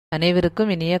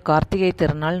அனைவருக்கும் இனிய கார்த்திகை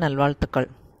திருநாள் நல்வாழ்த்துக்கள்.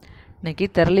 இன்றைக்கி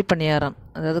திரளி பணியாரம்,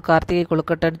 அதாவது கார்த்திகை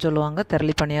கொழுக்கட்டைன்னு சொல்லுவாங்க,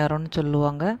 திரளி பணியாரம்னு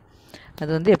சொல்லுவாங்க.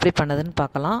 அது எப்படி பண்ணதுன்னு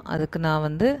பார்க்கலாம். அதுக்கு நான்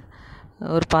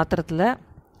ஒரு பாத்திரத்தில்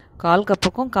 1/4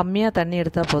 கப்புக்கும் கம்மியாக தண்ணி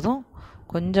எடுத்தால் போதும்.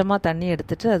 கொஞ்சமாக தண்ணி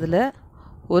எடுத்துகிட்டு அதில்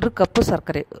 1 கப்பு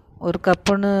சர்க்கரை, 1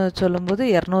 கப்புன்னு சொல்லும்போது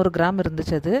 200 கிராம்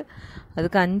இருந்துச்சு.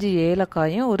 அதுக்கு 5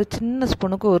 ஏலக்காயும் ஒரு சின்ன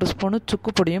ஸ்பூனுக்கு 1 ஸ்பூனு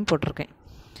சுக்கு பொடியும் போட்டிருக்கேன்.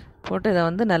 போட்டு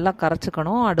இதை நல்லா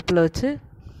கரைச்சிக்கணும். அடுப்பில் வச்சு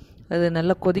அது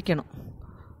நல்லா கொதிக்கணும்.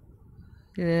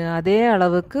 அதே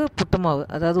அளவுக்கு புட்டு மாவு,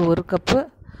 அதாவது 1 கப்பு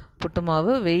புட்டு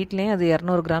மாவு வெயிட்லேயும் அது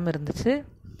 200 கிராம் இருந்துச்சு.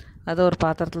 அதை ஒரு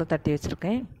பாத்திரத்தில் தட்டி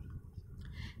வச்சுருக்கேன்.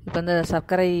 இப்போ இந்த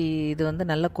சர்க்கரை இது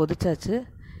நல்லா கொதிச்சாச்சு.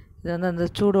 இது அந்த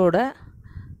சூடோட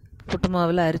புட்டு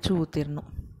மாவில் அரிச்சு ஊற்றிடணும்.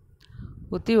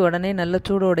 ஊற்றி உடனே நல்ல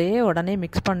சூடோடையே உடனே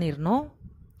மிக்ஸ் பண்ணிடணும்.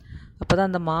 அப்போ தான்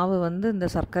அந்த மாவு இந்த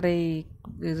சர்க்கரை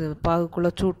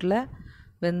பாகுக்குள்ள சூட்டில்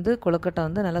வெந்து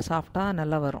கொழுக்கட்டை நல்லா சாஃப்டாக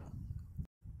நல்லா வரும்.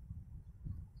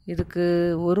 இதுக்கு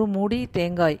 1 மூடி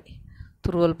தேங்காய்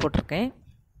துருவல் போட்டிருக்கேன்.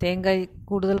 தேங்காய்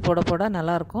கூடுதல் போட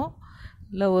நல்லாயிருக்கும்.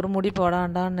 இல்லை 1 மூடி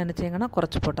போடாண்டான்னு நினச்சிங்கன்னா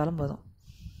குறைச்சி போட்டாலும் போதும்.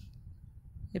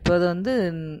 இப்போ அது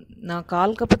நான்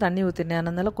 1/4 கப்பு தண்ணி ஊற்றினேன்.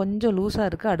 அதனால கொஞ்சம் லூஸாக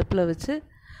இருக்குது. அடுப்பில் வச்சு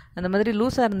அந்த மாதிரி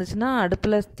லூஸாக இருந்துச்சுன்னா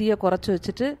அடுப்பில் தீயை குறைச்சி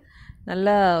வச்சுட்டு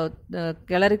நல்லா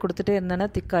கிளறி கொடுத்துட்டே இருந்தேன்னா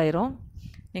திக்காயிரும்.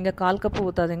 நீங்கள் 1/4 கப்பு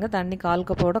ஊற்றாதீங்க, தண்ணி 1/4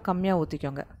 கப்போட கம்மியாக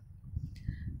ஊற்றிக்கோங்க.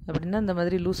 அப்படின்னா இந்த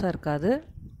மாதிரி லூஸாக இருக்காது.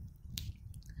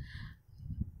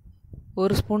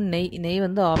 1 ஸ்பூன் நெய்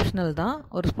ஆப்ஷனல் தான்.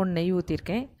 1 ஸ்பூன் நெய்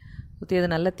ஊற்றிருக்கேன். ஊற்றி அது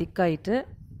நல்லா திக்காயிட்டு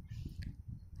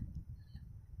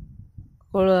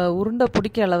உருண்டை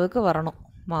பிடிக்க அளவுக்கு வரணும்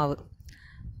மாவு.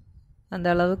 அந்த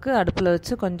அளவுக்கு அடுப்பில்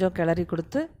வச்சு கொஞ்சம் கிளறி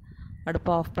கொடுத்து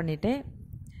அடுப்பை ஆஃப் பண்ணிட்டேன்.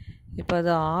 இப்போ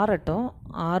அது ஆறட்டும்.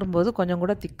 ஆறும்போது கொஞ்சம்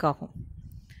கூட திக்காகும்.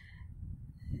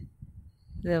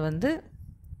 இதை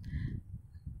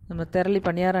நம்ம திரளி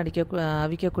பணியாரம்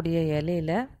அவிக்கக்கூடிய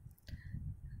இலையில்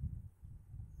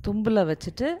தும்பில்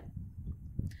வச்சுட்டு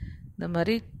இந்த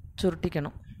மாதிரி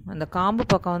சுருட்டிக்கணும். அந்த காம்பு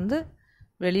பக்கம்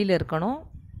வெளியில் இருக்கணும்,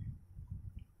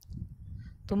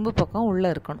 தும்பு பக்கம் உள்ளே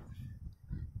இருக்கணும்.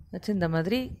 வச்சு இந்த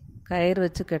மாதிரி கயிறு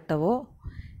வச்சு கட்டவோ,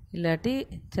 இல்லாட்டி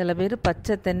சில பேர்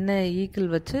பச்சை தென்னை ஈக்கிள்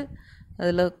வச்சு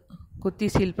அதில் குத்தி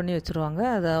சீல் பண்ணி வச்சுருவாங்க.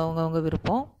 அது அவங்கவுங்க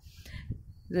விருப்பம்.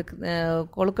 இதுக்கு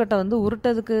கொழுக்கட்டை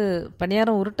உருட்டதுக்கு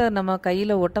பணியாரம் உருட்ட நம்ம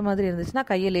கையில் ஒட்ட மாதிரி இருந்துச்சுன்னா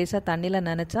கையை லேசாக தண்ணியில்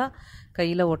நனைச்சா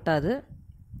கையில் ஒட்டாது.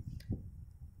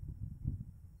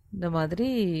 இந்த மாதிரி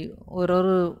ஒரு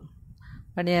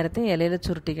பணியாரத்தையும் இலையில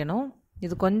சுருட்டிக்கணும்.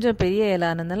 இது கொஞ்சம் பெரிய இலை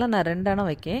ஆனதுனால நான் 2 அணை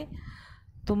வைக்கேன்.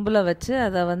 தும்பில் வச்சு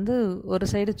அதை ஒரு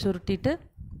சைடு சுருட்டிட்டு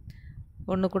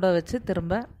ஒன்று கூட வச்சு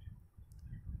திரும்ப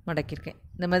மடக்கியிருக்கேன்.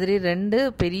 இந்த மாதிரி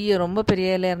 2 ரொம்ப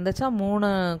பெரிய இலையாக இருந்துச்சா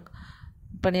 3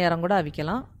 பணியாரம் கூட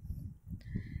அவிக்கலாம்.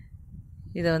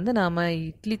 இதை நாம்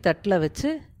இட்லி தட்டில் வச்சு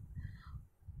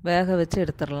வேக வச்சு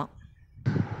எடுத்துடலாம்.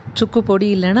 சுக்கு பொடி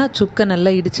இல்லைன்னா சுக்கை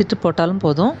நல்லா இடிச்சிட்டு போட்டாலும்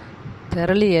போதும்.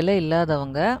 திரளி இலை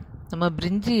இல்லாதவங்க நம்ம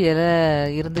பிரிஞ்சி இலை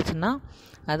இருந்துச்சுன்னா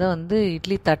அதை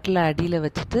இட்லி தட்டில் அடியில்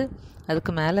வச்சுட்டு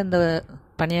அதுக்கு மேலே இந்த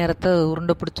பணியாரத்தை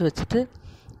உருண்டை பிடிச்சி வச்சுட்டு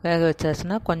வேக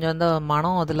வச்சாச்சுன்னா கொஞ்சம் அந்த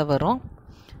மணம் அதில் வரும்.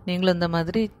 நீங்களும் இந்த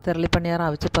மாதிரி திரளி பணியாரம்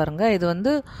அவிச்சு பாருங்கள்.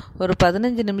 இது ஒரு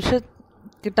 15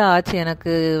 நிமிஷக்கிட்ட ஆச்சு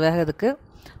எனக்கு வேகிறதுக்கு.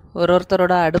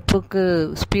 ஒருத்தரோட அடுப்புக்கு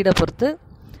ஸ்பீடை பொறுத்து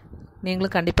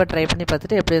நீங்களும் கண்டிப்பாக ட்ரை பண்ணி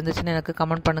பார்த்துட்டு எப்படி இருந்துச்சுன்னு எனக்கு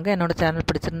கமெண்ட் பண்ணுங்கள். என்னோடய சேனல்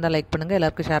பிடிச்சிருந்தால் லைக் பண்ணுங்கள்,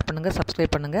 எல்லாருக்கும் ஷேர் பண்ணுங்கள்,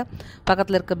 சப்ஸ்கிரைப் பண்ணுங்கள்,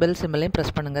 பக்கத்தில் இருக்க பெல் சிம்பலையும்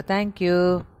ப்ரெஸ் பண்ணுங்கள். தேங்க்யூ.